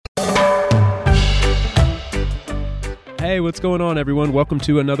Hey, what's going on, everyone? Welcome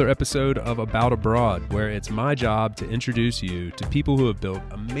to another episode of About Abroad, where it's my job to introduce you to people who have built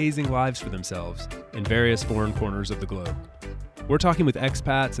amazing lives for themselves in various foreign corners of the globe. We're talking with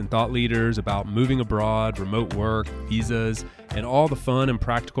expats and thought leaders about moving abroad, remote work, visas, and all the fun and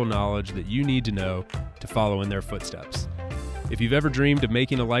practical knowledge that you need to know to follow in their footsteps. If you've ever dreamed of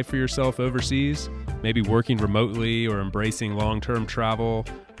making a life for yourself overseas, maybe working remotely or embracing long-term travel,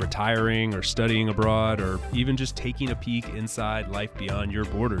 retiring or studying abroad, or even just taking a peek inside life beyond your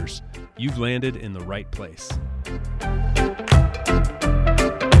borders, you've landed in the right place.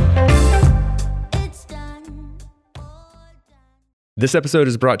 This episode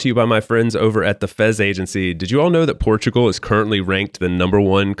is brought to you by my friends over at the Fez Agency. Did you all know that Portugal is currently ranked the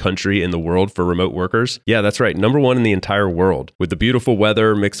 #1 country in the world for remote workers? Yeah, that's right, #1 in the entire world. With the beautiful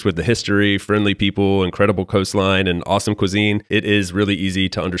weather mixed with the history, friendly people, incredible coastline, and awesome cuisine, it is really easy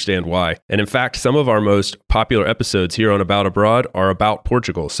to understand why. And in fact, some of our most popular episodes here on About Abroad are about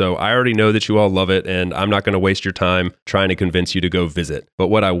Portugal. So I already know that you all love it, and I'm not going to waste your time trying to convince you to go visit. But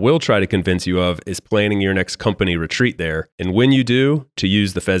what I will try to convince you of is planning your next company retreat there. And when you do, to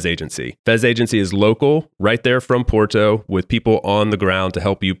use the Fez Agency. Fez Agency is local, right there from Porto, with people on the ground to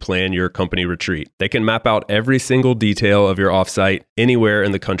help you plan your company retreat. They can map out every single detail of your offsite anywhere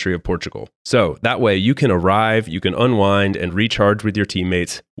in the country of Portugal. So that way you can arrive, you can unwind and recharge with your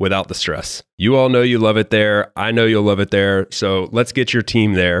teammates without the stress. You all know you love it there. I know you'll love it there. So let's get your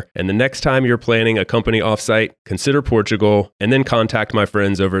team there. And the next time you're planning a company offsite, consider Portugal and then contact my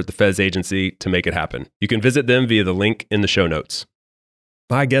friends over at the Fez Agency to make it happen. You can visit them via the link in the show notes.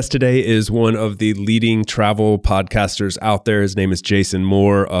 My guest today is one of the leading travel podcasters out there. His name is Jason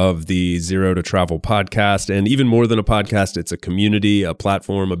Moore of the Zero to Travel podcast. And even more than a podcast, it's a community, a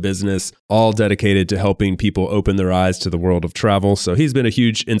platform, a business, all dedicated to helping people open their eyes to the world of travel. So he's been a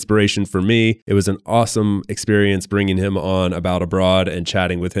huge inspiration for me. It was an awesome experience bringing him on About Abroad and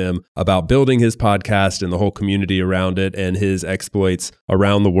chatting with him about building his podcast and the whole community around it and his exploits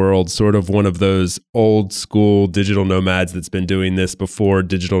around the world. Sort of one of those old school digital nomads that's been doing this before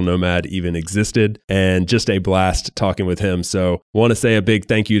Digital Nomad even existed, and just a blast talking with him. So want to say a big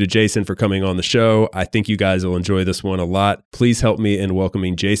thank you to Jason for coming on the show. I think you guys will enjoy this one a lot. Please help me in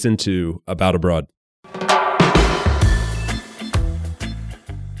welcoming Jason to About Abroad.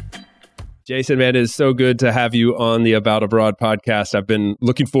 Jason, man, it is so good to have you on the About Abroad podcast. I've been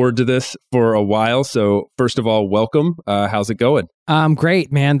looking forward to this for a while. So first of all, welcome. How's it going?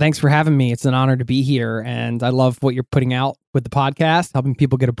 Great, man. Thanks for having me. It's an honor to be here. And I love what you're putting out with the podcast, helping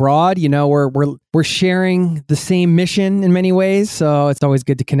people get abroad. You know, we're sharing the same mission in many ways. So it's always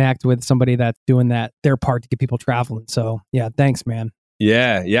good to connect with somebody that's doing their part to get people traveling. So yeah, thanks, man.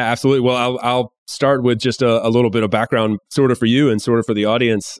 Yeah, absolutely. Well, I'll start with just a little bit of background sort of for you and sort of for the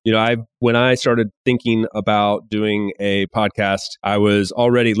audience. You know, when I started thinking about doing a podcast, I was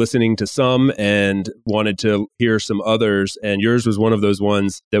already listening to some and wanted to hear some others. And yours was one of those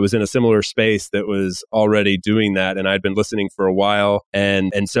ones that was in a similar space that was already doing that. And I'd been listening for a while.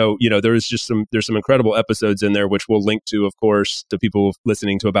 And so, you know, there's some incredible episodes in there, which we'll link to, of course, to people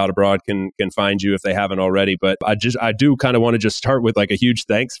listening to About Abroad can find you if they haven't already. But I do kind of want to just start with like a huge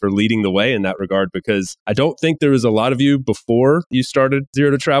thanks for leading the way in that regard, because I don't think there was a lot of you before you started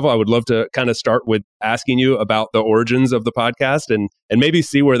Zero to Travel. I would love to kind of start with asking you about the origins of the podcast and maybe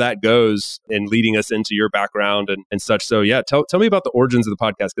see where that goes and leading us into your background and such. So yeah, tell me about the origins of the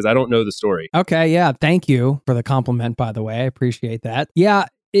podcast, because I don't know the story. Okay, yeah. Thank you for the compliment, by the way. I appreciate that. Yeah.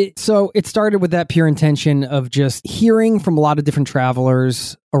 So it started with that pure intention of just hearing from a lot of different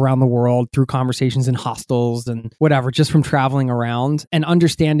travelers around the world through conversations in hostels and whatever, just from traveling around and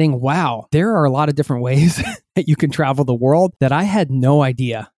understanding, wow, there are a lot of different ways that you can travel the world that I had no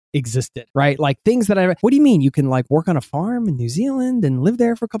idea existed, right? Like things that what do you mean? You can like work on a farm in New Zealand and live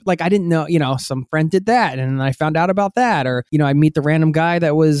there for a couple, like I didn't know, you know, some friend did that and I found out about that. Or, you know, I meet the random guy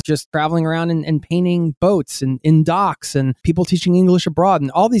that was just traveling around and painting boats and in docks and people teaching English abroad and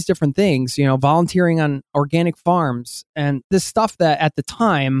all these different things, you know, volunteering on organic farms and this stuff that at the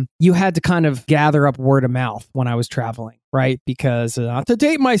time you had to kind of gather up word of mouth when I was traveling. Right? Because not to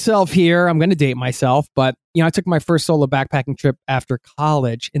date myself here, I'm going to date myself, but you know, I took my first solo backpacking trip after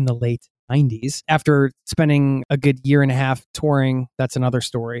college in the late 90s. After spending a good year and a half touring, that's another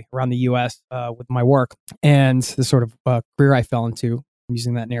story, around the US with my work and the sort of career I fell into. I'm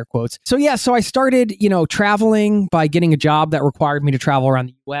using that in air quotes. So yeah, so I started, you know, traveling by getting a job that required me to travel around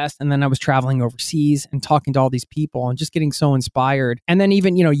the US. And then I was traveling overseas and talking to all these people and just getting so inspired. And then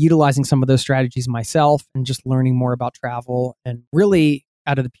even, you know, utilizing some of those strategies myself and just learning more about travel and really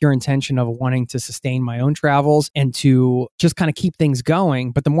out of the pure intention of wanting to sustain my own travels and to just kind of keep things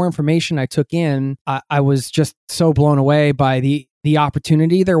going. But the more information I took in, I was just so blown away by the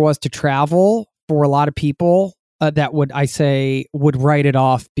opportunity there was to travel for a lot of people that would write it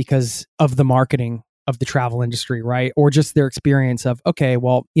off because of the marketing of the travel industry, right? Or just their experience of, okay,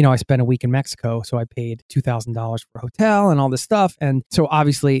 well, I spent a week in Mexico, so I paid $2,000 for a hotel and all this stuff. And so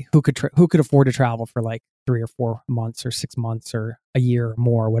obviously who could afford to travel for like 3 or 4 months or 6 months or a year or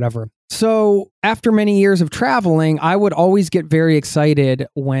more, whatever. So after many years of traveling, I would always get very excited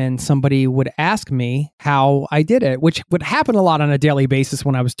when somebody would ask me how I did it, which would happen a lot on a daily basis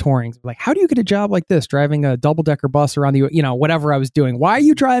when I was touring. Like, how do you get a job like this, driving a double-decker bus around the, whatever I was doing? Why are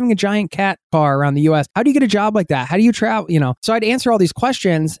you driving a giant cat car around the US? How do you get a job like that? How do you travel? So I'd answer all these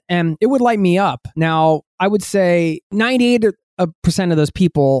questions and it would light me up. Now, I would say 98% of those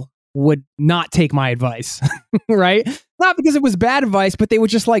people would not take my advice, right? Not because it was bad advice, but they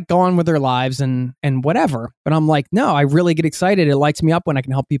would just like go on with their lives and whatever. But I'm like, no, I really get excited. It lights me up when I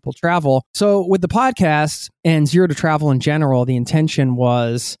can help people travel. So with the podcast and Zero to Travel in general, the intention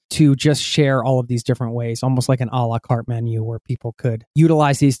was to just share all of these different ways, almost like an a la carte menu where people could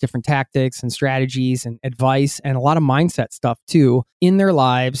utilize these different tactics and strategies and advice and a lot of mindset stuff too in their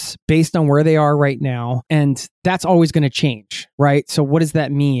lives based on where they are right now. And that's always going to change, right? So what does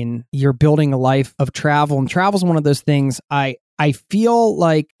that mean? You're building a life of travel, and travel is one of those things I feel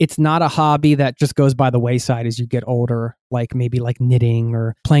like it's not a hobby that just goes by the wayside as you get older, like maybe like knitting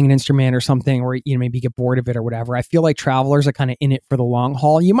or playing an instrument or something, or maybe get bored of it or whatever. I feel like travelers are kind of in it for the long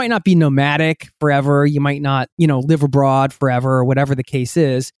haul. You might not be nomadic forever. You might not, live abroad forever or whatever the case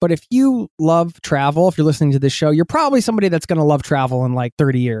is. But if you love travel, if you're listening to this show, you're probably somebody that's going to love travel in like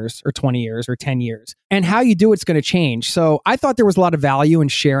 30 years or 20 years or 10 years. And how you do it's going to change. So I thought there was a lot of value in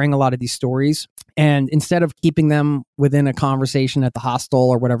sharing a lot of these stories. And instead of keeping them within a conversation at the hostel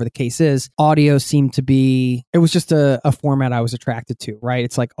or whatever the case is, audio seemed to be, it was just a format I was attracted to, right?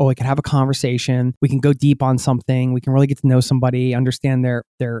 It's like, I could have a conversation. We can go deep on something. We can really get to know somebody, understand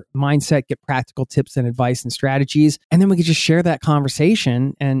their mindset, get practical tips and advice and strategies. And then we could just share that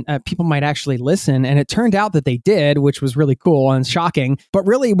conversation and people might actually listen. And it turned out that they did, which was really cool and shocking. But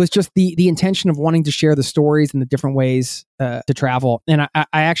really it was just the intention of wanting to share the stories and the different ways to travel. And I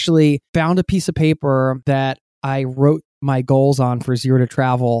actually found a piece of paper that I wrote my goals on for Zero to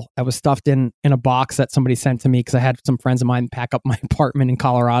Travel. I was stuffed in a box that somebody sent to me because I had some friends of mine pack up my apartment in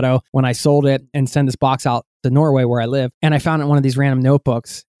Colorado when I sold it and send this box out to Norway where I live. And I found it in one of these random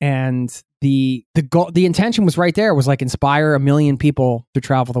notebooks. And the goal, the intention was right there. It was like inspire 1 million people to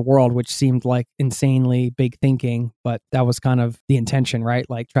travel the world, which seemed like insanely big thinking, but that was kind of the intention, right?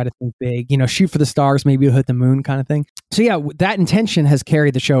 Like try to think big, shoot for the stars, maybe you'll hit the moon kind of thing. So yeah, that intention has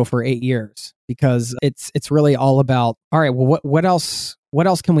carried the show for 8 years because it's really all about, all right, well, what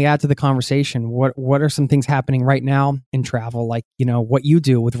else can we add to the conversation? What are some things happening right now in travel? Like, what you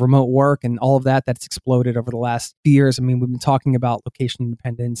do with remote work and all of that's exploded over the last few years. I mean, we've been talking about location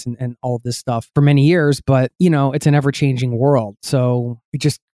independence and all of this stuff for many years, but it's an ever changing world. So we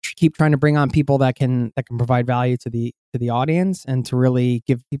just keep trying to bring on people that can provide value to the audience and to really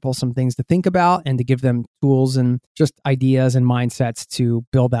give people some things to think about and to give them tools and just ideas and mindsets to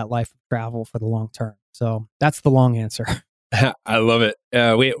build that life of travel for the long term. So that's the long answer. I love it.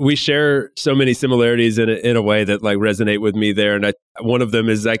 We share so many similarities in a way that like resonate with me there. And one of them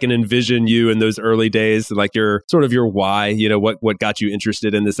is I can envision you in those early days, like your why, what got you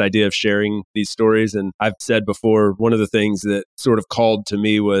interested in this idea of sharing these stories. And I've said before, one of the things that sort of called to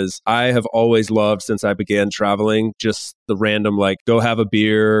me was I have always loved since I began traveling, just the random, like go have a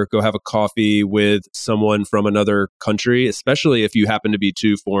beer, go have a coffee with someone from another country, especially if you happen to be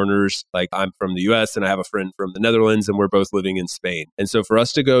two foreigners. Like I'm from the US and I have a friend from the Netherlands and we're both living in Spain. And so for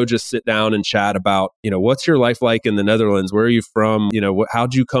us to go just sit down and chat about, what's your life like in the Netherlands? Where are you from?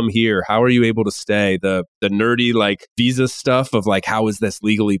 How'd you come here? How are you able to stay? The nerdy like visa stuff of like, how is this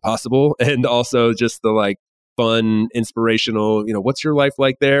legally possible? And also just the like fun, inspirational, what's your life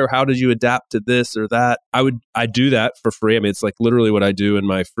like there? How did you adapt to this or that? I do that for free. I mean, it's like literally what I do in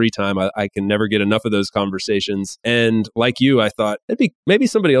my free time. I can never get enough of those conversations. And like you, I thought maybe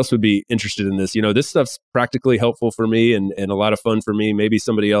somebody else would be interested in this. This stuff's practically helpful for me and a lot of fun for me. Maybe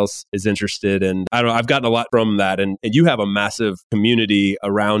somebody else is interested. And I don't know, I've gotten a lot from that. And you have a massive community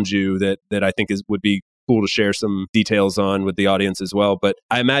around you that I think would be cool to share some details on with the audience as well. But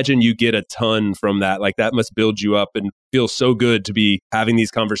I imagine you get a ton from that. Like that must build you up and feel so good to be having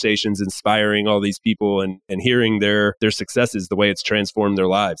these conversations, inspiring all these people and hearing their successes, the way it's transformed their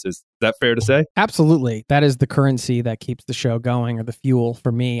lives. Is that fair to say? Absolutely. That is the currency that keeps the show going, or the fuel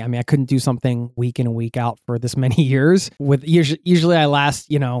for me. I mean, I couldn't do something week in and week out for this many years. With usually I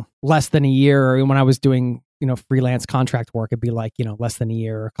last, less than a year. Or when I was doing, freelance contract work, it'd be like, less than a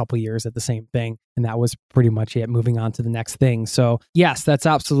year or a couple years at the same thing. And that was pretty much it, moving on to the next thing. So yes, that's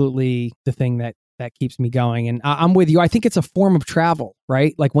absolutely the thing that keeps me going. And I'm with you. I think it's a form of travel,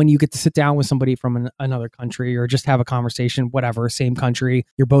 right? Like when you get to sit down with somebody from another country or just have a conversation, whatever, same country,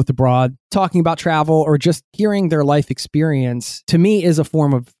 you're both abroad, talking about travel or just hearing their life experience, to me is a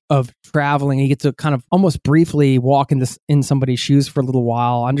form of traveling. You get to kind of almost briefly walk in somebody's shoes for a little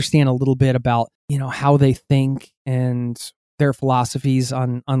while, understand a little bit about, how they think and their philosophies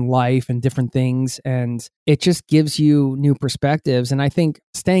on life and different things. And it just gives you new perspectives. And I think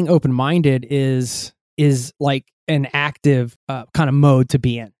staying open-minded is like an active kind of mode to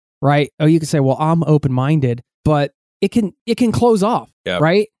be in, right? Oh, you could say, well, I'm open-minded, but it can close off,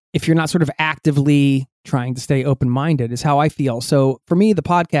 right? If you're not sort of actively trying to stay open-minded is how I feel. So for me, the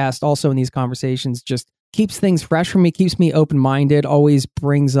podcast also in these conversations just keeps things fresh for me, keeps me open-minded, always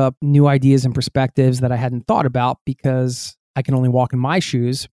brings up new ideas and perspectives that I hadn't thought about because I can only walk in my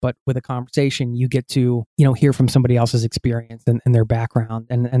shoes, but with a conversation, you get to, hear from somebody else's experience and their background.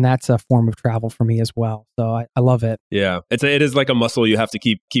 And that's a form of travel for me as well. So I love it. Yeah. It is like a muscle you have to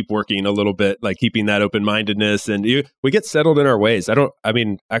keep working a little bit, like keeping that open-mindedness. And we get settled in our ways.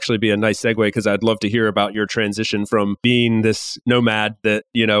 Actually be a nice segue because I'd love to hear about your transition from being this nomad that,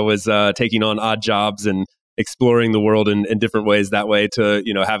 was taking on odd jobs and exploring the world in different ways that way to,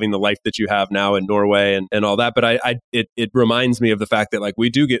 having the life that you have now in Norway and all that. But it reminds me of the fact that like we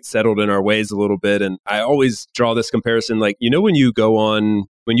do get settled in our ways a little bit. And I always draw this comparison, like, when you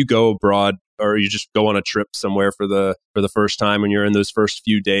go abroad or you just go on a trip somewhere for the first time and you're in those first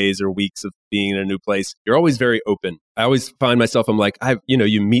few days or weeks of being in a new place, you're always very open. I always find myself, I'm like,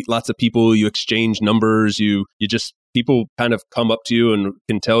 you meet lots of people, you exchange numbers, people kind of come up to you and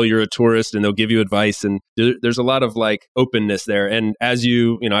can tell you're a tourist and they'll give you advice. And there's a lot of like openness there. And as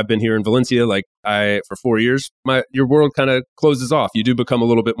I've been here in Valencia, like for 4 years, your world kind of closes off. You do become a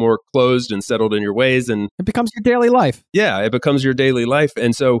little bit more closed and settled in your ways. And it becomes your daily life. Yeah, it becomes your daily life.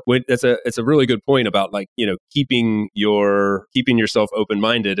 And so it's a really good point about like, keeping yourself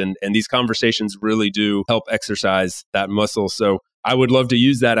open-minded. And these conversations really do help exercise that muscle. So I would love to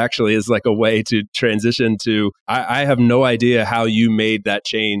use that actually as like a way to transition to, I have no idea how you made that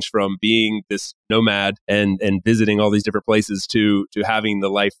change from being this nomad and visiting all these different places to having the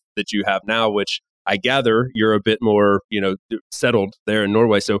life that you have now, which I gather you're a bit more, settled there in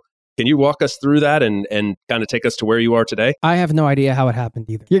Norway. So can you walk us through that and kind of take us to where you are today? I have no idea how it happened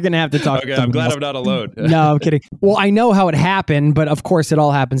either. You're going to have to talk. Okay, I'm glad I'm not alone. No, I'm kidding. Well, I know how it happened, but of course it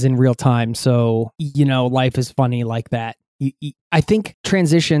all happens in real time. So, life is funny like that. I think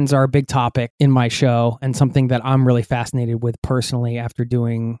transitions are a big topic in my show and something that I'm really fascinated with personally after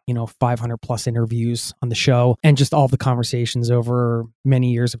doing, 500 plus interviews on the show and just all the conversations over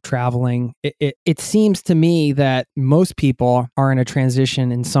many years of traveling. It seems to me that most people are in a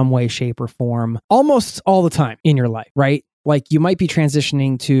transition in some way, shape, or form almost all the time in your life, right? Like you might be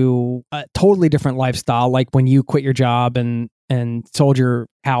transitioning to a totally different lifestyle, like when you quit your job and sold your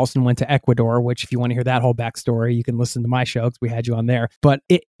house and went to Ecuador, which if you want to hear that whole backstory, you can listen to my show because we had you on there. But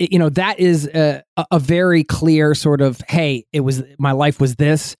that is a very clear sort of, hey, my life was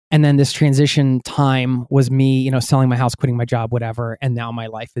this. And then this transition time was me, selling my house, quitting my job, whatever. And now my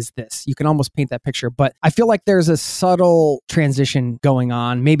life is this. You can almost paint that picture. But I feel like there's a subtle transition going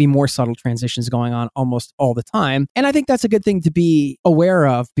on, maybe more subtle transitions going on almost all the time. And I think that's a good thing to be aware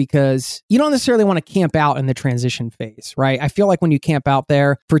of because you don't necessarily want to camp out in the transition phase, right? I feel like when you camp out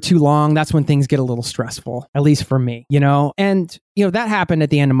there for too long, that's when things get a little stressful, at least for me, And that happened at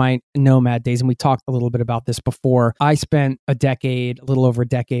the end of my nomad days. And we talked a little bit about this before. I spent a little over a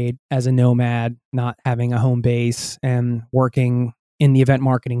decade as a nomad, not having a home base and working in the event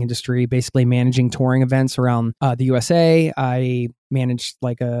marketing industry, basically managing touring events around the USA. I managed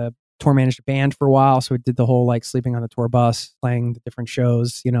managed a band for a while. So we did the whole sleeping on the tour bus, playing the different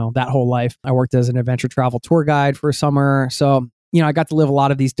shows, that whole life. I worked as an adventure travel tour guide for a summer. So I got to live a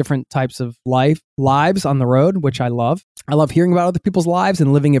lot of these different types of lives on the road, which I love. I love hearing about other people's lives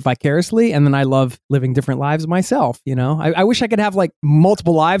and living it vicariously. And then I love living different lives myself. I wish I could have like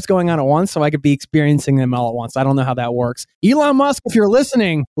multiple lives going on at once so I could be experiencing them all at once. I don't know how that works. Elon Musk, if you're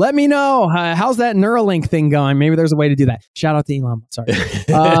listening, let me know. How's that Neuralink thing going? Maybe there's a way to do that. Shout out to Elon. Sorry.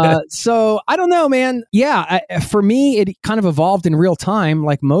 So I don't know, man. Yeah. For me, it kind of evolved in real time,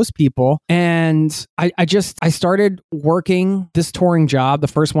 like most people. And I started working this touring job. The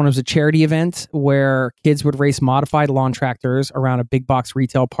first one was a charity event where kids would race modified lawn tractors around a big box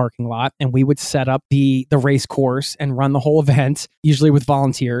retail parking lot. And we would set up the race course and run the whole event, usually with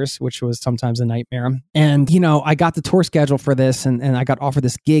volunteers, which was sometimes a nightmare. And, I got the tour schedule for this and I got offered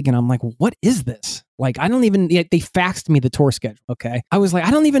this gig and I'm like, what is this? Like, they faxed me the tour schedule. Okay. I was like,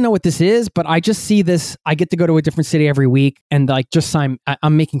 I don't even know what this is, but I just see this. I get to go to a different city every week and like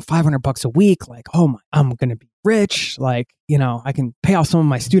I'm making $500 a week. Like, oh my, I'm going to be rich. Like, I can pay off some of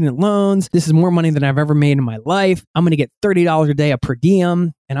my student loans. This is more money than I've ever made in my life. I'm going to get $30 a day of per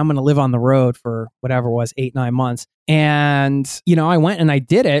diem and I'm going to live on the road for whatever it was, 8-9 months. And, I went and I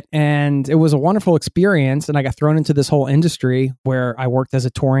did it and it was a wonderful experience. And I got thrown into this whole industry where I worked as a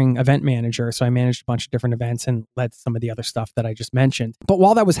touring event manager. So I managed a bunch of different events and led some of the other stuff that I just mentioned. But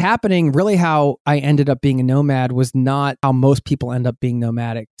while that was happening, really how I ended up being a nomad was not how most people end up being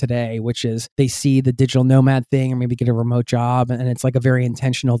nomadic today, which is they see the digital nomad thing or maybe get a remote job and it's like a very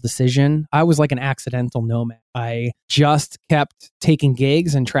intentional decision. I was like an accidental nomad. I just kept taking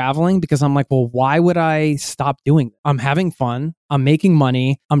gigs and traveling because I'm like, well, why would I stop doing it? I'm having fun. I'm making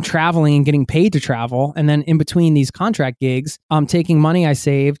money. I'm traveling and getting paid to travel. And then in between these contract gigs, I'm taking money I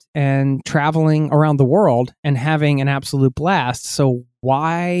saved and traveling around the world and having an absolute blast. So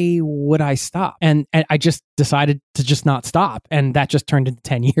why would I stop? And I just decided to just not stop. And that just turned into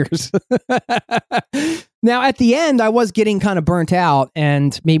 10 years. Now, at the end, I was getting kind of burnt out.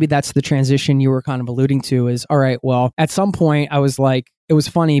 And maybe that's the transition you were kind of alluding to is, all right, well, at some point I was like, it was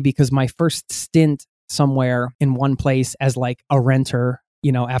funny because my first stint somewhere in one place as like a renter,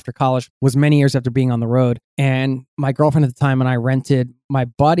 after college was many years after being on the road. And my girlfriend at the time and I rented my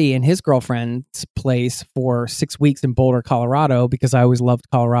buddy and his girlfriend's place for 6 weeks in Boulder, Colorado, because I always loved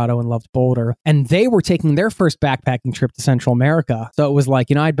Colorado and loved Boulder. And they were taking their first backpacking trip to Central America. So it was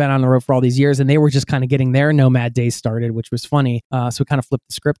like, I'd been on the road for all these years and they were just kind of getting their nomad days started, which was funny. So we kind of flipped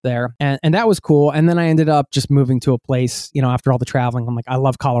the script there and that was cool. And then I ended up just moving to a place, after all the traveling, I'm like, I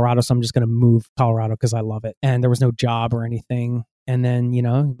love Colorado. So I'm just going to move Colorado because I love it. And there was no job or anything. And then,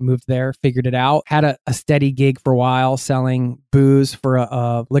 moved there, figured it out, had a steady gig for a while selling booze for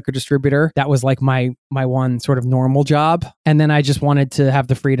a liquor distributor. That was like my one sort of normal job. And then I just wanted to have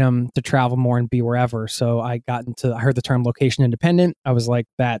the freedom to travel more and be wherever. So I heard the term location independent. I was like,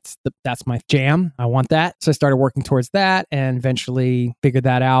 that's my jam. I want that. So I started working towards that and eventually figured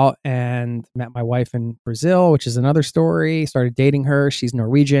that out and met my wife in Brazil, which is another story. Started dating her. She's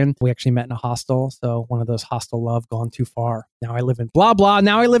Norwegian. We actually met in a hostel. So one of those hostel love gone too far. Now I live in blah, blah.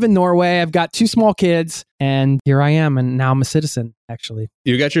 Now I live in Norway. I've got 2 small kids and here I am. And now I'm a citizen, actually.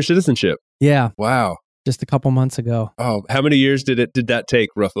 You got your citizenship. Yeah. Wow. Just a couple months ago. Oh, how many years did that take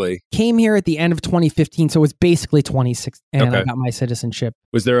roughly? Came here at the end of 2015. So it was basically 2016 and I got my citizenship.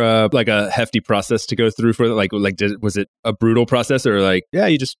 Was there a hefty process to go through for was it a brutal process or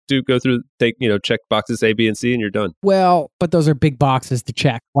you just go through, check boxes A, B, and C and you're done? Well, but those are big boxes to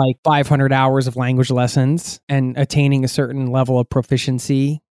check, like 500 hours of language lessons and attaining a certain level of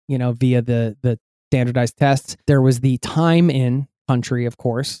proficiency, via the standardized tests. There was the time in country, of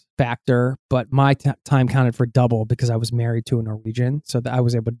course, factor, but my time counted for double because I was married to a Norwegian. So that I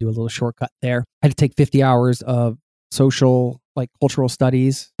was able to do a little shortcut there. I had to take 50 hours of social, cultural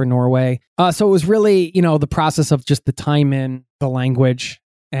studies for Norway. So it was really, the process of just the time in, the language,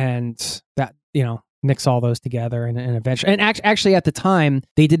 and that, mix all those together and eventually. And actually at the time,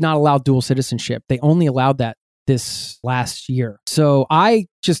 they did not allow dual citizenship. They only allowed that this last year. So I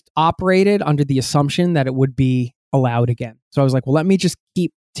just operated under the assumption that it would be allowed again. So I was like, well, let me just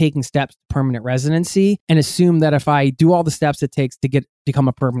keep taking steps to permanent residency and assume that if I do all the steps it takes to become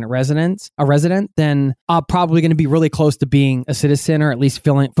a permanent resident, then I'm probably going to be really close to being a citizen or at least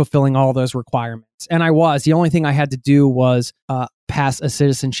fulfilling all those requirements. And I was. The only thing I had to do was pass a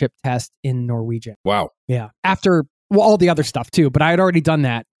citizenship test in Norwegian. Wow. Yeah. After all the other stuff too, but I had already done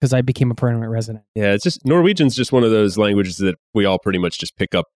that because I became a permanent resident. Yeah, it's just Norwegian's just one of those languages that we all pretty much just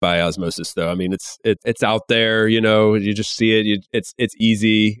pick up by osmosis. Though I mean, it's out there. You just see it. It's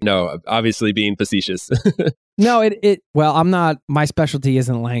easy. No, obviously being facetious. No, well, I'm not. My specialty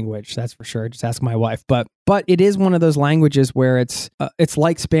isn't language, that's for sure. Just ask my wife. But it is one of those languages where it's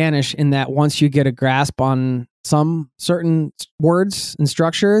like Spanish in that once you get a grasp on some certain words and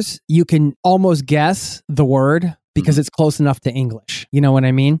structures, you can almost guess the word because it's close enough to English. You know what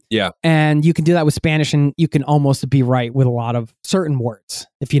I mean? Yeah. And you can do that with Spanish, and you can almost be right with a lot of certain words,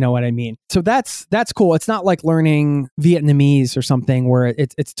 if you know what I mean. So that's cool. It's not like learning Vietnamese or something where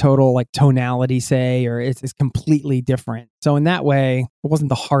it's total like tonality, say, or it's completely different. So in that way, it wasn't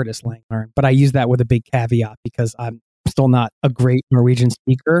the hardest language to learn, but I use that with a big caveat because I'm still not a great Norwegian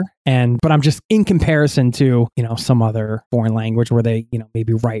speaker. But I'm just in comparison to, some other foreign language where they,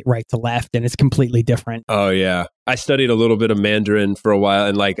 maybe right to left, and it's completely different. Oh yeah. I studied a little bit of Mandarin for a while,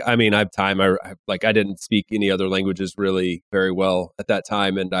 and I have time. I didn't speak any other languages really very well at that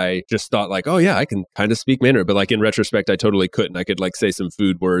time, and I just thought oh yeah, I can kind of speak Mandarin, but in retrospect, I totally couldn't. I could say some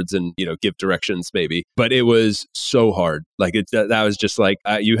food words and give directions maybe, but it was so hard. That was just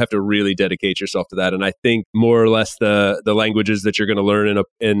you have to really dedicate yourself to that. And I think more or less the languages that you're going to learn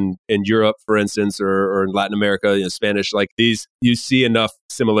in Europe, for instance, or in Latin America, Spanish, these, you see enough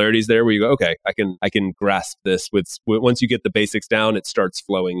similarities there where you go, okay, I can grasp this. Once you get the basics down, it starts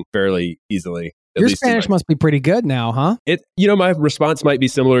flowing fairly easily. Your Spanish must be pretty good now, huh? My response might be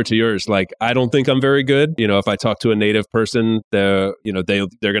similar to yours. I don't think I'm very good. If I talk to a native person, they're going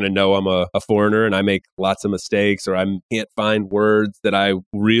to know I'm a foreigner and I make lots of mistakes, or I can't find words that I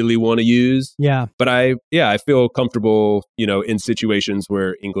really want to use. Yeah. But I feel comfortable, in situations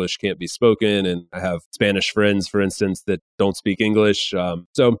where English can't be spoken, and I have Spanish friends, for instance, that don't speak English.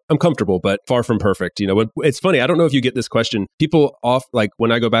 So I'm comfortable, but far from perfect. It's funny. I don't know if you get this question. People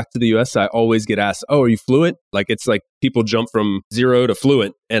when I go back to the US, I always get asked, "Oh, are you fluent?" It's people jump from 0 to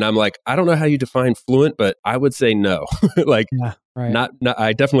fluent, and I'm I don't know how you define fluent, but I would say no. Yeah, right. Not.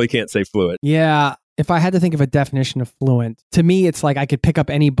 I definitely can't say fluent. Yeah, if I had to think of a definition of fluent, to me, it's I could pick up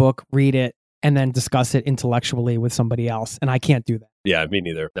any book, read it, and then discuss it intellectually with somebody else, and I can't do that. Yeah, me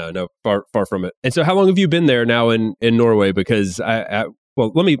neither. No, far from it. And so, how long have you been there now in Norway? Because well,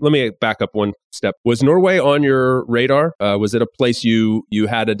 let me back up one step. Was Norway on your radar? Was it a place you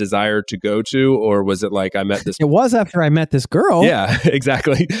had a desire to go to, or was it I met this? It was after I met this girl. Yeah,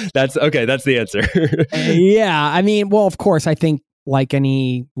 exactly. That's okay. That's the answer. Yeah, well, of course, I think like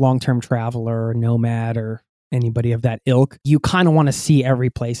any long-term traveler or nomad or anybody of that ilk, you kind of want to see every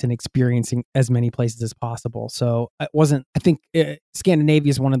place and experiencing as many places as possible. So I think Scandinavia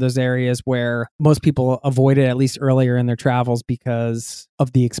is one of those areas where most people avoid it, at least earlier in their travels, because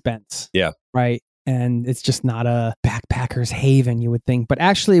of the expense. Yeah. Right. And it's just not a backpacker's haven, you would think. But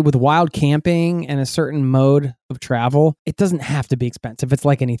actually, with wild camping and a certain mode of travel, it doesn't have to be expensive. It's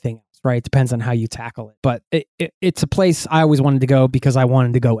like anything else, right? It depends on how you tackle it. But it's a place I always wanted to go because I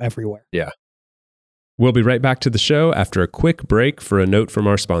wanted to go everywhere. Yeah. We'll be right back to the show after a quick break for a note from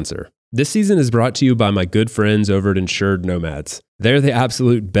our sponsor. This season is brought to you by my good friends over at Insured Nomads. They're the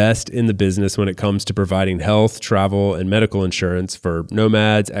absolute best in the business when it comes to providing health, travel, and medical insurance for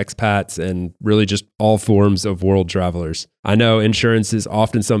nomads, expats, and really just all forms of world travelers. I know insurance is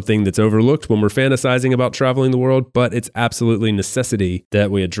often something that's overlooked when we're fantasizing about traveling the world, but it's absolutely necessity that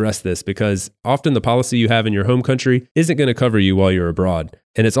we address this because often the policy you have in your home country isn't going to cover you while you're abroad.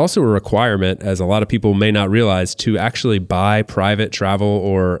 And it's also a requirement, as a lot of people may not realize, to actually buy private travel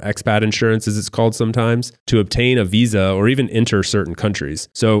or expat insurance, as it's called sometimes, to obtain a visa or even enter certain countries.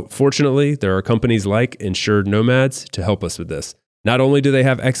 So fortunately, there are companies like Insured Nomads to help us with this. Not only do they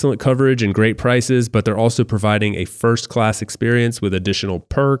have excellent coverage and great prices, but they're also providing a first-class experience with additional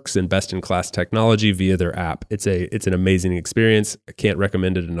perks and best-in-class technology via their app. It's an amazing experience. I can't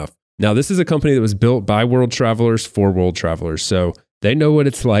recommend it enough. Now, this is a company that was built by world travelers for world travelers. So they know what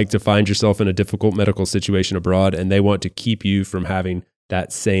it's like to find yourself in a difficult medical situation abroad, and they want to keep you from having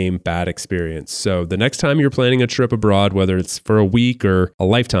that same bad experience. So the next time you're planning a trip abroad, whether it's for a week or a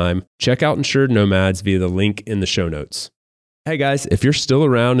lifetime, check out Insured Nomads via the link in the show notes. Hey guys, if you're still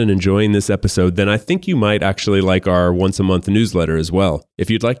around and enjoying this episode, then I think you might actually like our once-a-month newsletter as well. If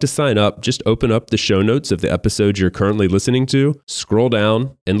you'd like to sign up, just open up the show notes of the episode you're currently listening to, scroll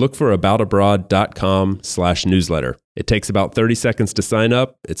down, and look for aboutabroad.com/newsletter. It takes about 30 seconds to sign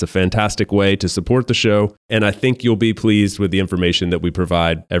up. It's a fantastic way to support the show, and I think you'll be pleased with the information that we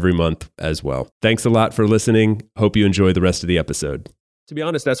provide every month as well. Thanks a lot for listening. Hope you enjoy the rest of the episode. To be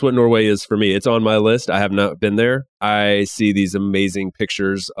honest, that's what Norway is for me. It's on my list. I have not been there. I see these amazing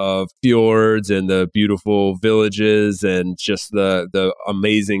pictures of fjords and the beautiful villages and just the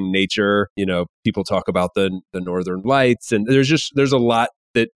amazing nature. People talk about the northern lights, and there's a lot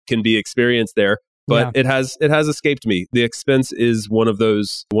that can be experienced there. But it has escaped me. The expense is one of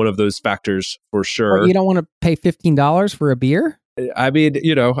those factors for sure. Well, you don't want to pay $15 for a beer? I mean,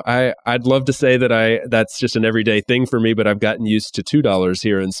 I'd love to say that that's just an everyday thing for me, but I've gotten used to $2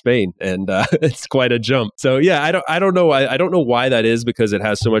 here in Spain, and it's quite a jump. So yeah, I don't know why that is, because it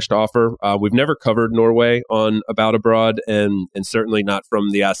has so much to offer. We've never covered Norway on About Abroad, and certainly not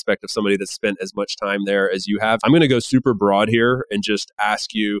from the aspect of somebody that's spent as much time there as you have. I'm going to go super broad here and just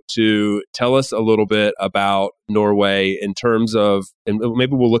ask you to tell us a little bit about Norway in terms of, and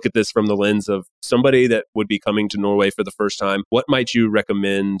maybe we'll look at this from the lens of somebody that would be coming to Norway for the first time. What might you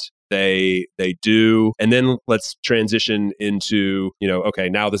recommend they do? And then let's transition into, okay,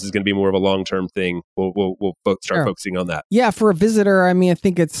 now this is going to be more of a long-term thing. We'll start focusing on that. Yeah, for a visitor, I mean, I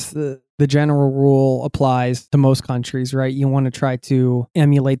think it's the general rule applies to most countries, right? You want to try to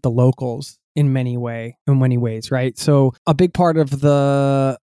emulate the locals in many ways, right? So a big part of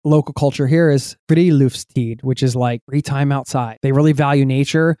the local culture here is friluftstid, which is like free time outside. They really value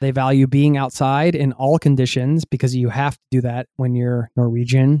nature. They value being outside in all conditions, because you have to do that when you're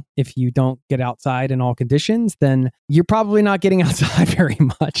Norwegian. If you don't get outside in all conditions, then you're probably not getting outside very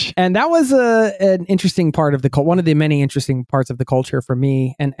much. And that was an interesting part of one of the many interesting parts of the culture for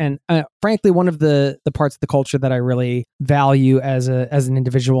me. And frankly, one of the parts of the culture that I really value as an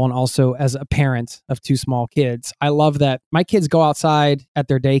individual, and also as a parent of two small kids. I love that my kids go outside at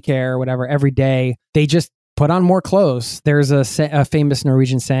their daycare or whatever every day. They just put on more clothes. There's a famous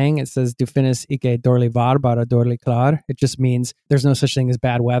Norwegian saying. It says, "Du finnes ikke dårlig vær, bare dårlig klær." It just means there's no such thing as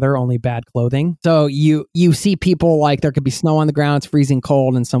bad weather, only bad clothing. So you see people, like, there could be snow on the ground, it's freezing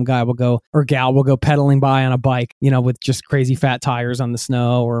cold, and some guy will go, or gal will go pedaling by on a bike, with just crazy fat tires on the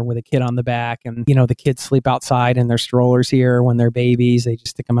snow, or with a kid on the back. And, the kids sleep outside in their strollers here when they're babies. They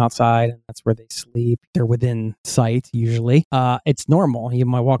just stick them outside, and that's where they sleep. They're within sight, usually. It's normal. You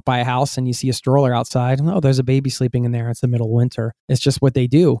might walk by a house and you see a stroller outside. Oh, there's a baby sleeping in there. It's the middle of winter. It's just what they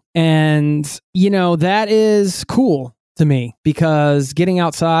do. And, that is cool to me, because getting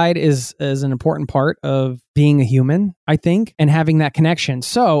outside is an important part of being a human, I think, and having that connection.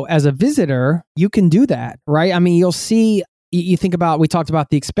 So as a visitor, you can do that, right? I mean, you'll see. You think about, we talked about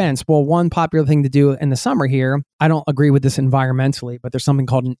the expense. Well, one popular thing to do in the summer here, I don't agree with this environmentally, but there's something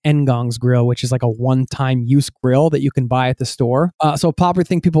called an engangs grill, which is like a one-time use grill that you can buy at the store. So a popular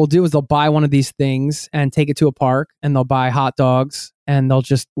thing people will do is they'll buy one of these things and take it to a park, and they'll buy hot dogs, and they'll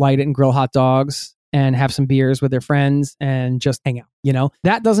just light it and grill hot dogs and have some beers with their friends and just hang out.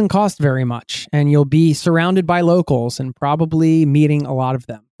 That doesn't cost very much, and you'll be surrounded by locals and probably meeting a lot of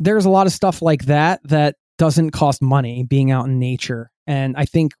them. There's a lot of stuff like that doesn't cost money, being out in nature. And I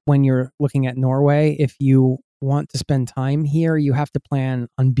think when you're looking at Norway, if you want to spend time here, you have to plan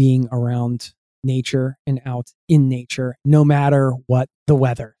on being around nature and out in nature, no matter what the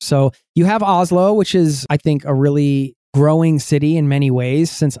weather. So you have Oslo, which is, I think, a really growing city in many ways.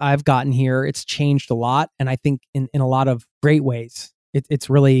 Since I've gotten here, it's changed a lot. And I think in a lot of great ways,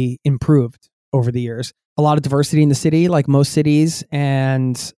 it's really improved over the years. A lot of diversity in the city, like most cities,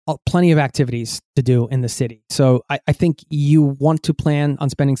 and plenty of activities to do in the city. So I think you want to plan on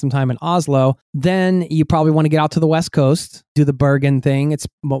spending some time in Oslo. Then you probably want to get out to the West Coast, do the Bergen thing. It's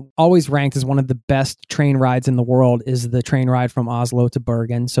always ranked as one of the best train rides in the world, is the train ride from Oslo to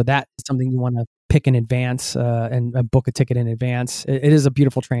Bergen. So that is something you want to pick in advance and book a ticket in advance. It is a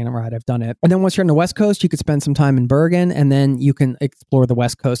beautiful train ride. I've done it. And then once you're on the West Coast, you could spend some time in Bergen, and then you can explore the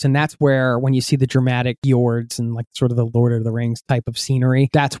West Coast. And that's where, when you see the dramatic fjords and like sort of the Lord of the Rings type of scenery,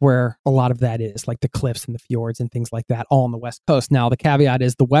 that's where a lot of that is, like the cliffs and the fjords and things like that, all on the West Coast. Now, the caveat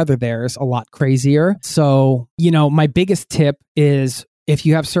is the weather there is a lot crazier. So, my biggest tip is, if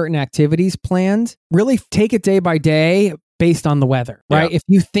you have certain activities planned, really take it day by day, based on the weather, right? Yeah. If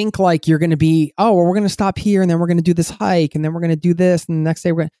you think like you're going to be, we're going to stop here, and then we're going to do this hike, and then we're going to do this, and the next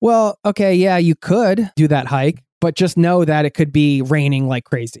day okay, yeah, you could do that hike, but just know that it could be raining like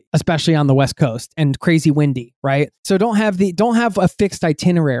crazy, especially on the West Coast, and crazy windy, right? So don't have a fixed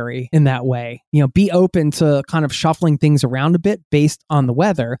itinerary in that way. Be open to kind of shuffling things around a bit based on the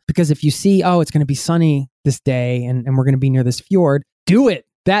weather, because if you see, it's going to be sunny this day, and we're going to be near this fjord, do it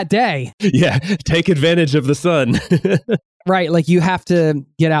that day. Yeah, take advantage of the sun. Right, like you have to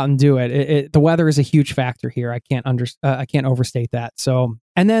get out and do it. The weather is a huge factor here. I can't overstate that. So,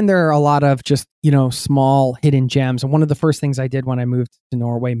 and then there are a lot of just small hidden gems. And one of the first things I did when I moved to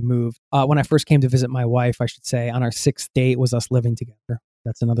Norway, when I first came to visit my wife, I should say, on our 6th date, was us living together.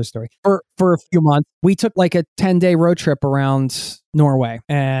 That's another story. For a few months, we took like a 10-day road trip around Norway.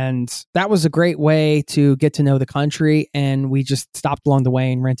 And that was a great way to get to know the country. And we just stopped along the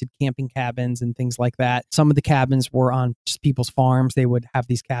way and rented camping cabins and things like that. Some of the cabins were on just people's farms. They would have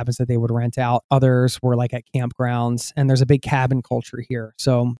these cabins that they would rent out. Others were like at campgrounds. And there's a big cabin culture here.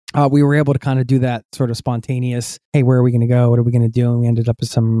 So we were able to kind of do that sort of spontaneous, hey, where are we going to go? What are we going to do? And we ended up at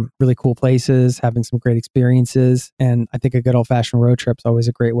some really cool places, having some great experiences. And I think a good old fashioned road trip is always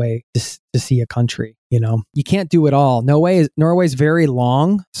a great way to see a country. You know, you can't do it all. Norway's very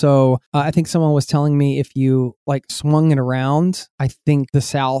long. So I think someone was telling me if you like swung it around, I think the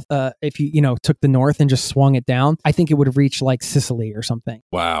south, if you took the north and just swung it down, I think it would have reached like Sicily or something.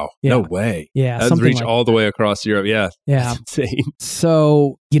 Wow. Yeah. No way. Yeah. That would reach like all the way across Europe. Yeah. Yeah. That's insane.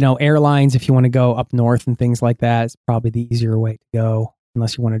 So, airlines, if you want to go up north and things like that, it's probably the easier way to go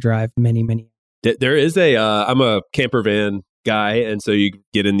unless you want to drive many. There is I'm a camper van guy. And so you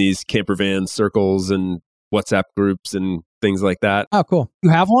get in these camper van circles and WhatsApp groups and things like that. Oh, cool. You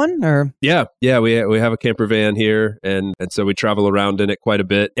have one or? Yeah. We have a camper van here. And so we travel around in it quite a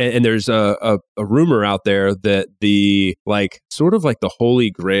bit. And there's a rumor out there that the sort of like the holy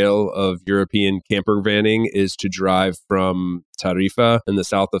grail of European camper vanning is to drive from Tarifa in the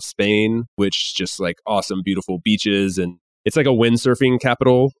south of Spain, which is just like awesome, beautiful beaches. And it's like a windsurfing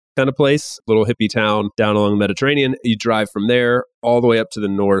capital kind of place, little hippie town down along the Mediterranean. You drive from there all the way up to the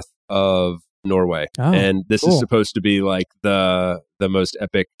north of Norway. Oh, and this is supposed to be like the most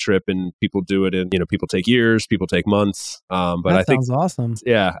epic trip, and people do it in, people take years, people take months. But I think sounds awesome.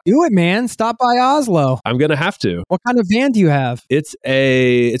 Yeah. Do it, man. Stop by Oslo. I'm going to have to. What kind of van do you have? It's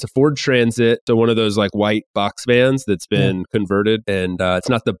a Ford Transit. So one of those like white box vans that's been converted, and it's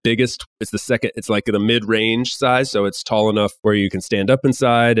not the biggest. It's the second, it's like the mid-range size. So it's tall enough where you can stand up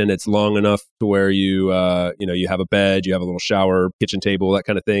inside, and it's long enough to where you have a bed, you have a little shower, kitchen table, that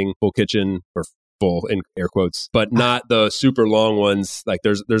kind of thing, full kitchen, or full in air quotes, but not the super long ones. Like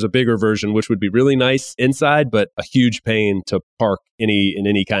there's a bigger version, which would be really nice inside, but a huge pain to park in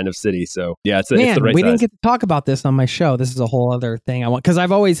any kind of city. So yeah, it's the right size. We didn't get to talk about this on my show. This is a whole other thing I want, because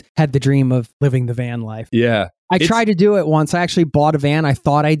I've always had the dream of living the van life. Yeah. I tried to do it once. I actually bought a van. I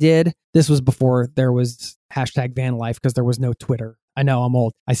thought I did. This was before there was #van life, because there was no Twitter. I know I'm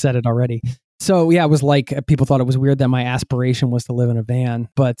old. I said it already. So yeah, it was like people thought it was weird that my aspiration was to live in a van,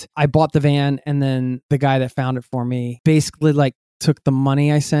 but I bought the van, and then the guy that found it for me basically like took the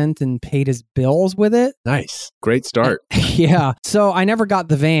money I sent and paid his bills with it. Nice. Great start. Yeah. So I never got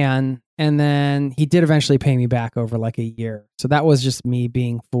the van, and then he did eventually pay me back over like a year. So that was just me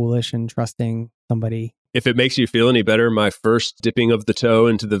being foolish and trusting somebody. If it makes you feel any better, my first dipping of the toe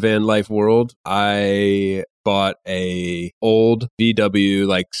into the van life world, I bought a old VW,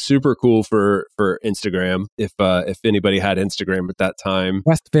 like super cool for Instagram. If anybody had Instagram at that time,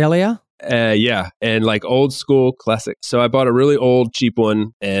 Westphalia. Yeah, and like old school classic. So I bought a really old cheap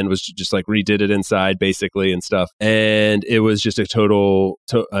one and was just like redid it inside basically and stuff. And it was just a total.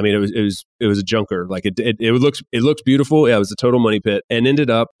 I mean, it was a junker. Like it looked beautiful. Yeah, it was a total money pit. And ended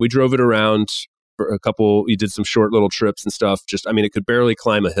up, we drove it around a couple, you did some short little trips and stuff. It could barely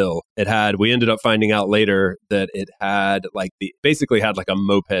climb a hill. We ended up finding out later that it had basically had like a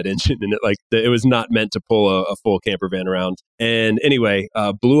moped engine in it. Like it was not meant to pull a full camper van around. And anyway,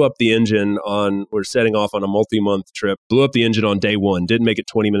 blew up the engine we're setting off on a multi-month trip, blew up the engine on day one, didn't make it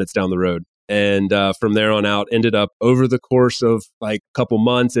 20 minutes down the road. And from there on out, ended up over the course of like a couple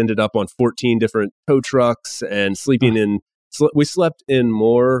months, ended up on 14 different tow trucks and sleeping in. We slept in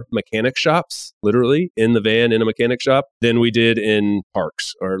more mechanic shops, literally in the van in a mechanic shop, than we did in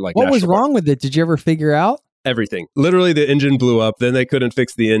parks or like. What was wrong with it? Did you ever figure out? Everything. Literally, the engine blew up. Then they couldn't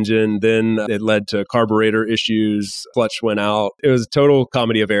fix the engine. Then it led to carburetor issues. Clutch went out. It was a total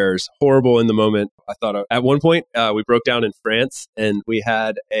comedy of errors. Horrible in the moment. I thought at one point we broke down in France, and we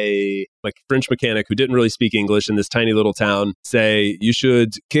had a French mechanic who didn't really speak English in this tiny little town say, "You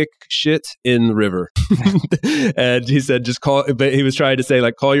should kick shit in the river." And he said, just call. But he was trying to say,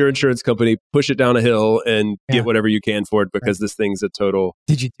 call your insurance company, push it down a hill, and get whatever you can for it, because this thing's a total.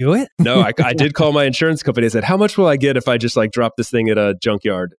 Did you do it? No, I did call my insurance company. I said, "How much will I get if I just drop this thing at a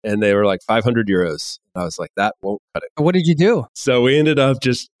junkyard?" And they were like, €500. I was like, that won't cut it. What did you do? So we ended up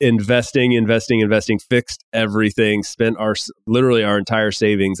just investing, fixed everything, spent literally our entire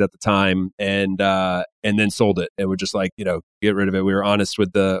savings at the time. And and then sold it. And we're just like, get rid of it. We were honest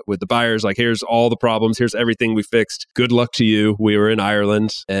with the buyers, like, here's all the problems, here's everything we fixed. Good luck to you. We were in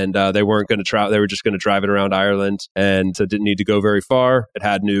Ireland, and they weren't going to travel. They were just going to drive it around Ireland, and so didn't need to go very far. It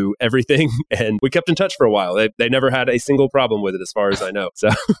had new everything, and we kept in touch for a while. They never had a single problem with it, as far as I know. So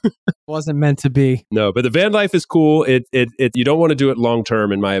wasn't meant to be. No, but the van life is cool. It you don't want to do it long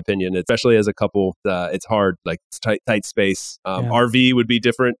term, in my opinion, especially as a couple. It's hard, like it's tight space. RV would be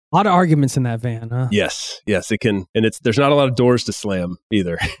different. A lot of arguments in that van, huh? Yes, it can, and there's not a lot of doors to slam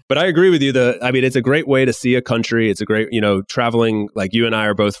either. But I agree with you. It's a great way to see a country. It's a great, traveling. Like you and I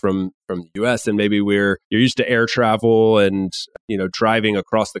are both from the U.S. and maybe you're used to air travel, and driving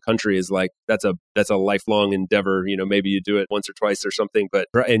across the country is like that's a lifelong endeavor. Maybe you do it once or twice or something. But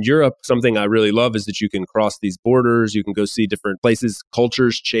in Europe, something I really love is that you can cross these borders. You can go see different places.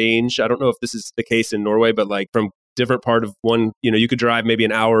 Cultures change. I don't know if this is the case in Norway, but like from different part of one, you could drive maybe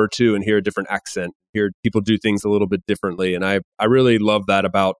an hour or two and hear a different accent, hear people do things a little bit differently. And I really love that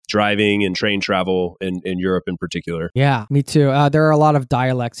about driving and train travel in Europe in particular. Yeah, me too. There are a lot of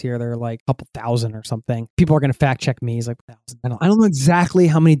dialects here. There are like a couple thousand or something. People are going to fact check me. He's like, I don't know exactly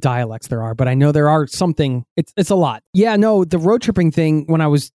how many dialects there are, but I know there are something. It's a lot. Yeah, no, the road tripping thing, when I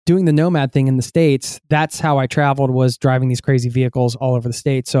was doing the Nomad thing in the States, that's how I traveled, was driving these crazy vehicles all over the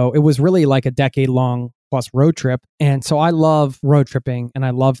States. So it was really like a decade-long plus road trip. And so I love road tripping, and I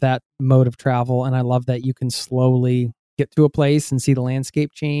love that mode of travel. And I love that you can slowly get to a place and see the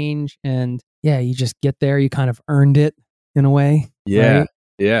landscape change. And yeah, you just get there. You kind of earned it in a way. Yeah. Right?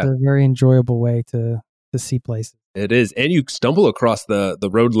 Yeah. It's a very enjoyable way to see places. It is. And you stumble across the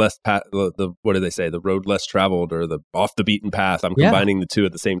road less the what do they say? The road less traveled, or the off the beaten path. I'm combining the two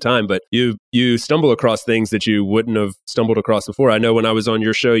at the same time, but you stumble across things that you wouldn't have stumbled across before. I know when I was on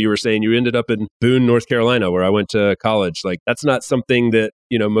your show, you were saying you ended up in Boone, North Carolina, where I went to college. Like, that's not something that,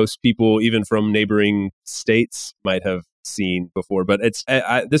 most people, even from neighboring states, might have seen before. But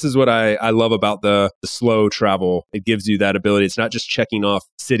this is what I love about the slow travel. It gives you that ability. It's not just checking off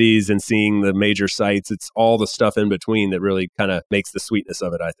cities and seeing the major sites. It's all the stuff in between that really kind of makes the sweetness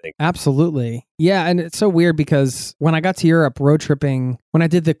of it, I think. Absolutely. Yeah. And it's so weird because when I got to Europe road tripping, when I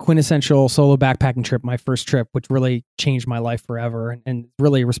did the quintessential solo backpacking trip, my first trip, which really changed my life forever and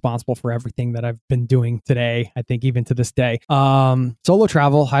really responsible for everything that I've been doing today, I think even to this day. Solo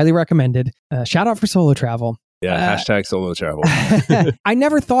travel, highly recommended. Shout out for solo travel. Yeah, hashtag solo travel. I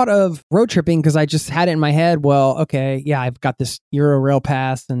never thought of road tripping because I just had it in my head. Well, okay, yeah, I've got this Euro-Rail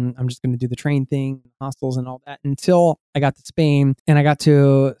pass and I'm just going to do the train thing, hostels and all that, until I got to Spain and I got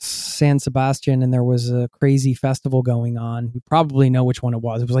to San Sebastian and there was a crazy festival going on. You probably know which one it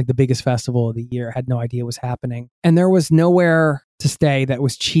was. It was like the biggest festival of the year. I had no idea it was happening. And there was nowhere to stay that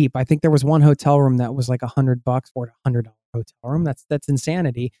was cheap. I think there was one hotel room that was like $100 for a $100 hotel room. That's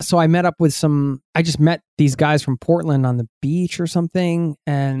insanity. So I just met these guys from Portland on the beach or something,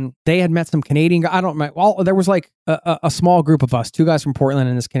 and they had met some Canadian. There was like a small group of us, 2 guys from Portland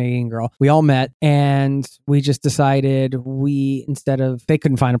and this Canadian girl. We all met and we just decided they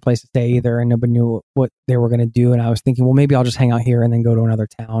couldn't find a place to stay either and nobody knew what they were going to do. And I was thinking, well, maybe I'll just hang out here and then go to another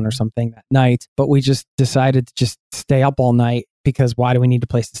town or something that night. But we just decided to just stay up all night because why do we need a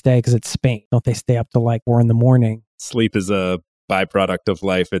place to stay? Because it's Spain. Don't they stay up till like 4 a.m? Sleep is a byproduct of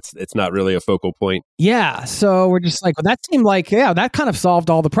life. It's not really a focal point. Yeah. So we're just like, well, that seemed like, that kind of solved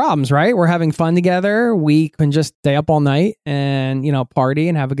all the problems, right? We're having fun together. We can just stay up all night and, party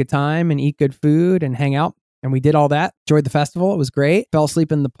and have a good time and eat good food and hang out. And we did all that, enjoyed the festival. It was great. Fell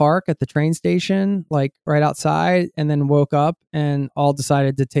asleep in the park at the train station, like right outside, and then woke up and all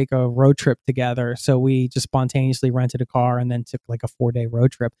decided to take a road trip together. So we just spontaneously rented a car and then took like a 4-day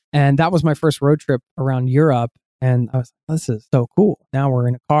road trip. And that was my first road trip around Europe. And I was like, this is so cool. Now we're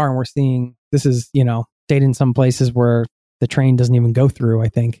in a car and we're seeing, this is, stayed in some places where the train doesn't even go through, I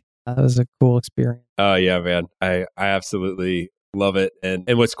think. That was a cool experience. Oh, yeah, man. I absolutely love it. And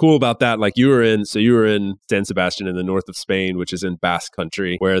what's cool about that, like you were in San Sebastian in the north of Spain, which is in Basque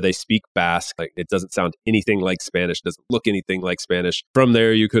country, where they speak Basque. Like, it doesn't sound anything like Spanish, doesn't look anything like Spanish. From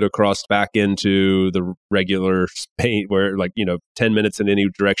there, you could have crossed back into the regular Spain, where 10 minutes in any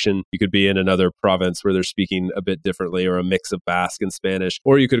direction, you could be in another province where they're speaking a bit differently, or a mix of Basque and Spanish.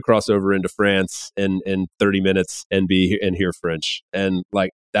 Or you could cross over into France in 30 minutes and hear French. And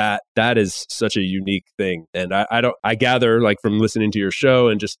like, that is such a unique thing. And I gather, like, from listening to your show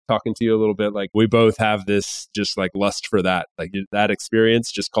and just talking to you a little bit, like, we both have this just like lust for that. Like, that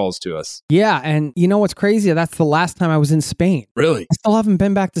experience just calls to us. Yeah. And you know what's crazy? That's the last time I was in Spain. Really? I still haven't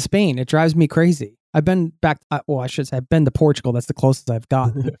been back to Spain. It drives me crazy. I've been back, I should say I've been to Portugal. That's the closest I've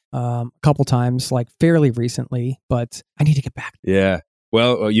gotten a couple times, like fairly recently, but I need to get back. Yeah.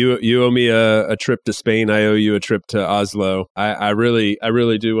 Well, you owe me a trip to Spain. I owe you a trip to Oslo. I really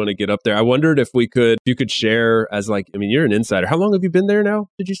do want to get up there. I wondered if you could share as like, I mean, you're an insider. How long have you been there now?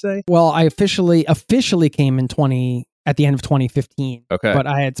 Did you say? Well, I officially came at the end of 2015. Okay. But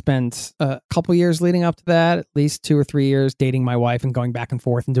I had spent a couple years leading up to that, at least 2 or 3 years dating my wife and going back and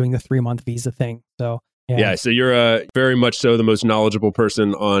forth and doing the 3-month visa thing. So yeah, so you're very much so the most knowledgeable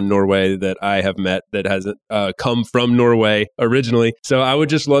person on Norway that I have met that hasn't come from Norway originally. So I would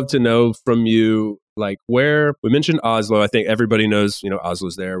just love to know from you, like where we mentioned Oslo. I think everybody knows,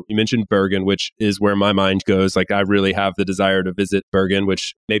 Oslo's there. You mentioned Bergen, which is where my mind goes. Like I really have the desire to visit Bergen,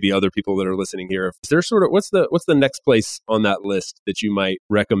 which maybe other people that are listening here. Is there sort of what's the next place on that list that you might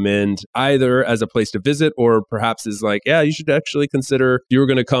recommend either as a place to visit or perhaps is like, yeah, you should actually consider if you were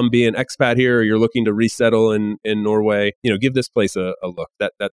going to come be an expat here or you're looking to resettle in Norway, give this place a look,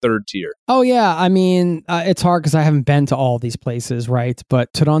 that third tier. Oh yeah. I mean, it's hard because I haven't been to all these places, right?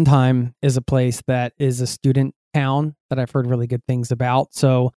 But Trondheim is a place that is a student town that I've heard really good things about.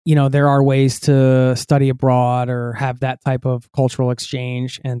 So, there are ways to study abroad or have that type of cultural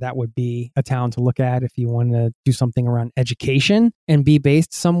exchange. And that would be a town to look at if you want to do something around education and be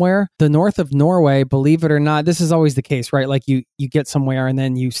based somewhere. The north of Norway, believe it or not, this is always the case, right? Like you get somewhere and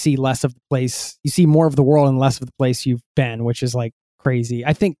then you see less of the place, you see more of the world and less of the place you've been, which is like crazy.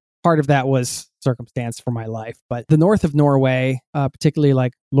 I think part of that was circumstance for my life. But the north of Norway, particularly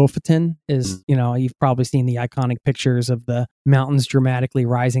like Lofoten is, you've probably seen the iconic pictures of the mountains dramatically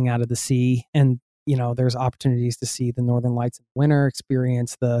rising out of the sea. And, there's opportunities to see the northern lights in winter,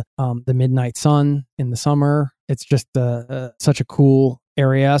 experience the midnight sun in the summer. It's just such a cool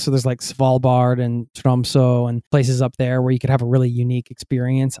area. So there's like Svalbard and Tromsø and places up there where you could have a really unique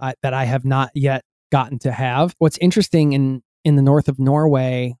experience that I have not yet gotten to have. What's interesting in the north of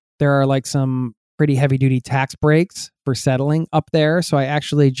Norway, there are like some pretty heavy duty tax breaks for settling up there. So I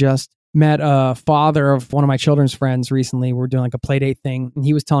actually just met a father of one of my children's friends recently. We're doing like a play date thing. And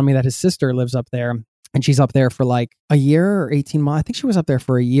he was telling me that his sister lives up there and she's up there for like a year or 18 months. I think she was up there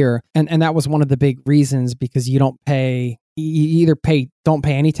for a year. And that was one of the big reasons because you don't pay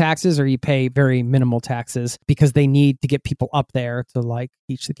any taxes or you pay very minimal taxes because they need to get people up there to like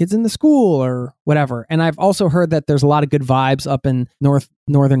teach the kids in the school or whatever. And I've also heard that there's a lot of good vibes up in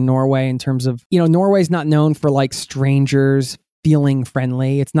northern Norway in terms of, Norway's not known for like strangers feeling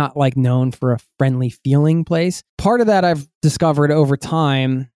friendly. It's not like known for a friendly feeling place. Part of that I've discovered over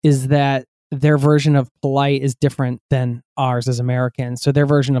time is that their version of polite is different than ours as Americans. So their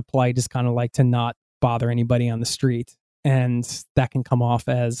version of polite is kind of like to not bother anybody on the street. And that can come off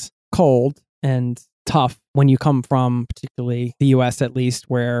as cold and tough when you come from particularly the US at least,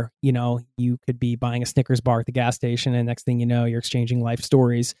 where, you could be buying a Snickers bar at the gas station and next thing you know, you're exchanging life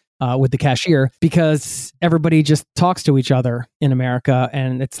stories with the cashier because everybody just talks to each other in America.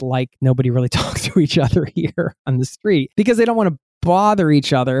 And it's like nobody really talks to each other here on the street because they don't want to bother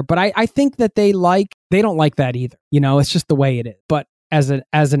each other. But I think that they don't like that either. It's just the way it is. But as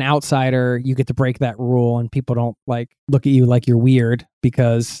an outsider, you get to break that rule and people don't like look at you like you're weird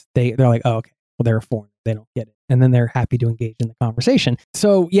because they're like, oh, okay, well, they're a foreigner. They don't get it. And then they're happy to engage in the conversation.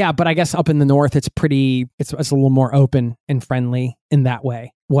 So yeah, but I guess up in the north, it's a little more open and friendly in that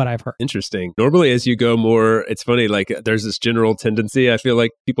way, what I've heard. Interesting. Normally, as you go more, it's funny, like there's this general tendency I feel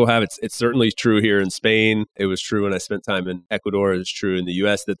like people have. It's certainly true here in Spain. It was true when I spent time in Ecuador. It's true in the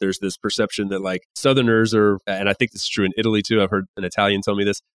US that there's this perception that like Southerners are, and I think this is true in Italy too. I've heard an Italian tell me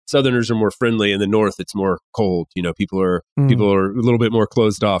this. Southerners are more friendly. In the north, it's more cold. People are a little bit more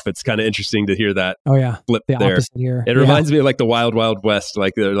closed off. It's kind of interesting to hear that. Oh yeah, flip the there. Opposite here. It reminds me of like the Wild Wild West.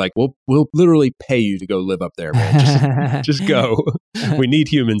 Like they're like, we'll literally pay you to go live up there, man. Just go. We need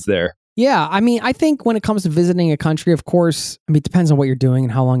humans there. Yeah, I mean, I think when it comes to visiting a country, of course, it depends on what you're doing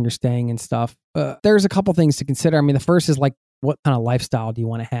and how long you're staying and stuff. There's a couple things to consider. I mean, the first is like, what kind of lifestyle do you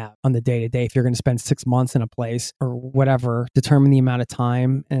want to have on the day-to-day? If you're going to spend 6 months in a place or whatever, determine the amount of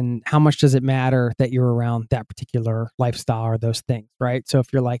time and how much does it matter that you're around that particular lifestyle or those things, right? So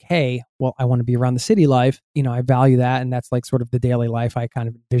if you're like, hey, well, I want to be around the city life, I value that. And that's like sort of the daily life I kind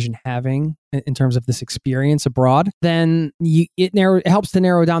of envision having in terms of this experience abroad, then it helps to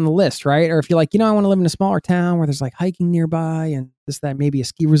narrow down the list, right? Or if you're like, I want to live in a smaller town where there's like hiking nearby and that, maybe a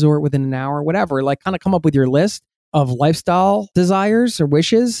ski resort within an hour, whatever, like kind of come up with your list of lifestyle desires or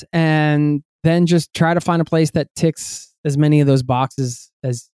wishes, and then just try to find a place that ticks as many of those boxes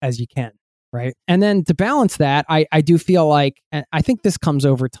as you can. right? And then to balance that, I do feel like, and I think this comes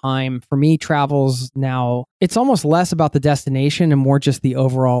over time. For me, travels now, it's almost less about the destination and more just the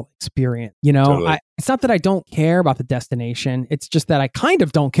overall experience. You know, Totally. it's not that I don't care about the destination. It's just that I kind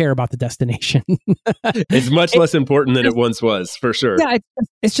of don't care about the destination. It's much less important than it once was, for sure. Yeah,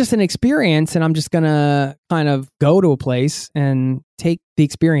 it's just an experience, and I'm just going to kind of go to a place and take the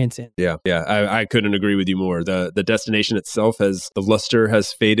experience in. Yeah. I couldn't agree with you more. The destination itself the luster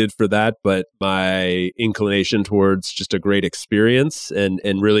has faded for that, but my inclination towards just a great experience and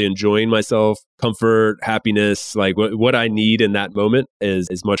really enjoying myself, comfort, happiness, like what I need in that moment is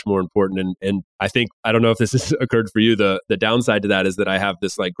much more important. And I think, I don't know if this has occurred for you, the downside to that is that I have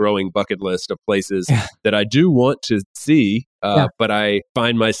this like growing bucket list of places that I do want to see, but I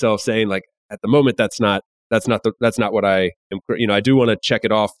find myself saying like, at the moment, that's not what I am. You know, I do want to check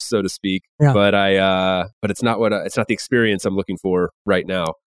it off, so to speak, but it's not the experience I'm looking for right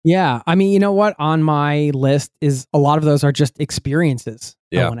now. Yeah. I mean, you know what? On my list is a lot of those are just experiences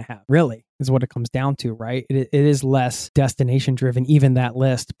I want to have, really, is what it comes down to, right? It is less destination driven, even that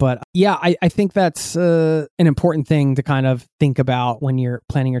list. But yeah, I think that's an important thing to kind of think about when you're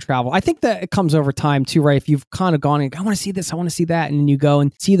planning your travel. I think that it comes over time too, right? If you've kind of gone and I want to see this, I want to see that, and then you go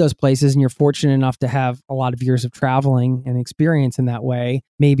and see those places and you're fortunate enough to have a lot of years of traveling and experience in that way,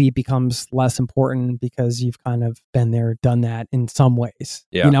 maybe it becomes less important because you've kind of been there, done that in some ways.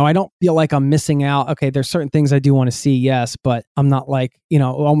 Yeah. You know, I don't feel like I'm missing out. Okay, there's certain things I do want to see, yes, but I'm not like, you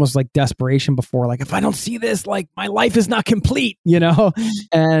know, almost like desperation before, like if I don't see this, like my life is not complete, you know?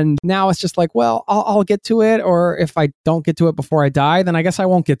 And now it's just like, well, I'll get to it. Or if I don't get to it before I die, then I guess I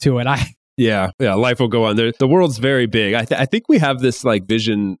won't get to it. Yeah, life will go on. The world's very big. I think we have this like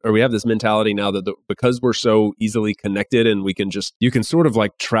vision, or we have this mentality now that because we're so easily connected and you can sort of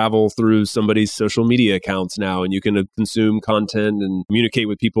like travel through somebody's social media accounts now, and you can consume content and communicate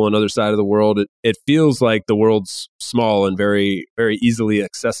with people on the other side of the world. It feels like the world's small and very, very easily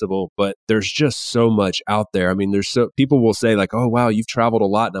accessible, but there's just so much out there. I mean, people will say like, oh, wow, you've traveled a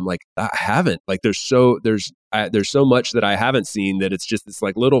lot. And I'm like, I haven't. Like there's so much that I haven't seen that it's just this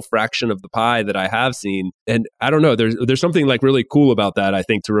like little fraction of the pie that I have seen. And I don't know, there's something like really cool about that, I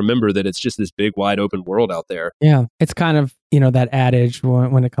think, to remember that it's just this big wide open world out there. Yeah. It's kind of, you know, that adage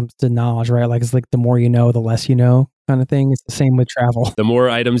when it comes to knowledge, right? Like it's like the more you know, the less you know kind of thing. It's the same with travel. The more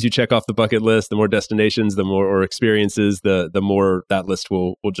items you check off the bucket list, the more destinations, the more or experiences, the more that list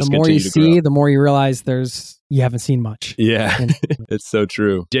will just continue to grow. The more you see, the more you realize you haven't seen much. Yeah, it's so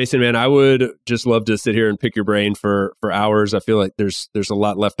true. Jason, man, I would just love to sit here and pick your brain for hours. I feel like there's a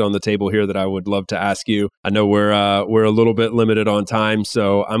lot left on the table here that I would love to ask you. I know we're a little bit limited on time,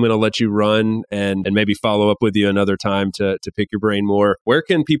 so I'm going to let you run and maybe follow up with you another time to pick your brain more. Where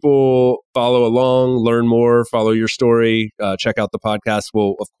can people follow along, learn more, follow your story, check out the podcast?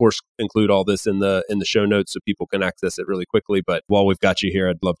 We'll of course include all this in the show notes so people can access it really quickly. But while we've got you here,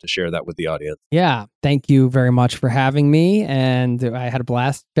 I'd love to share that with the audience. Yeah, thank you very much for having me, and I had a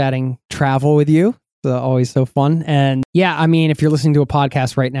blast chatting travel with you. It's always so fun. And yeah, I mean, if you're listening to a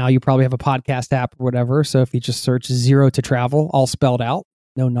podcast right now, you probably have a podcast app or whatever. So if you just search Zero to Travel, all spelled out,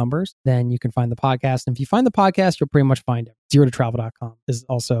 no numbers, then you can find the podcast. And if you find the podcast, you'll pretty much find it. ZeroToTravel.com is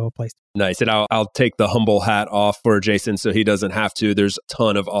also a place. Nice. And I'll take the humble hat off for Jason so he doesn't have to. There's a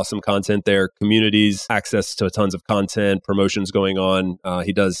ton of awesome content there, communities, access to tons of content, promotions going on.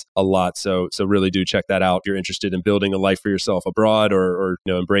 He does a lot. So really do check that out. If you're interested in building a life for yourself abroad or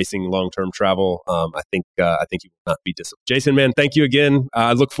embracing long-term travel, I think you will not be disappointed. Jason, man, thank you again.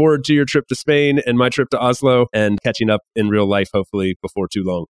 I look forward to your trip to Spain and my trip to Oslo and catching up in real life, hopefully before too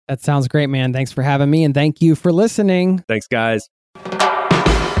long. That sounds great, man. Thanks for having me, and thank you for listening. Thanks, guys.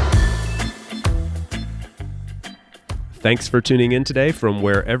 Thanks for tuning in today from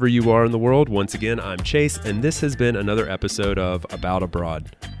wherever you are in the world. Once again, I'm Chase, and this has been another episode of About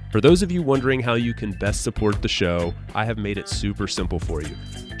Abroad. For those of you wondering how you can best support the show, I have made it super simple for you.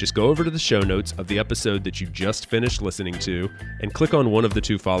 Just go over to the show notes of the episode that you just finished listening to and click on one of the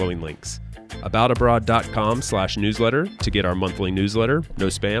two following links. aboutabroad.com/newsletter to get our monthly newsletter, no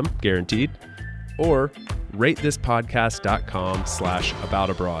spam, guaranteed, or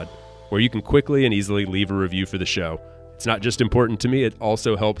ratethispodcast.com/aboutabroad, where you can quickly and easily leave a review for the show. It's not just important to me, it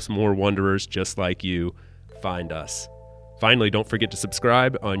also helps more wanderers just like you find us. Finally, don't forget to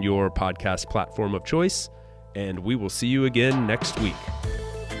subscribe on your podcast platform of choice, and we will see you again next week.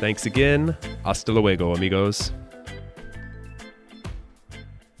 Thanks again. Hasta luego, amigos.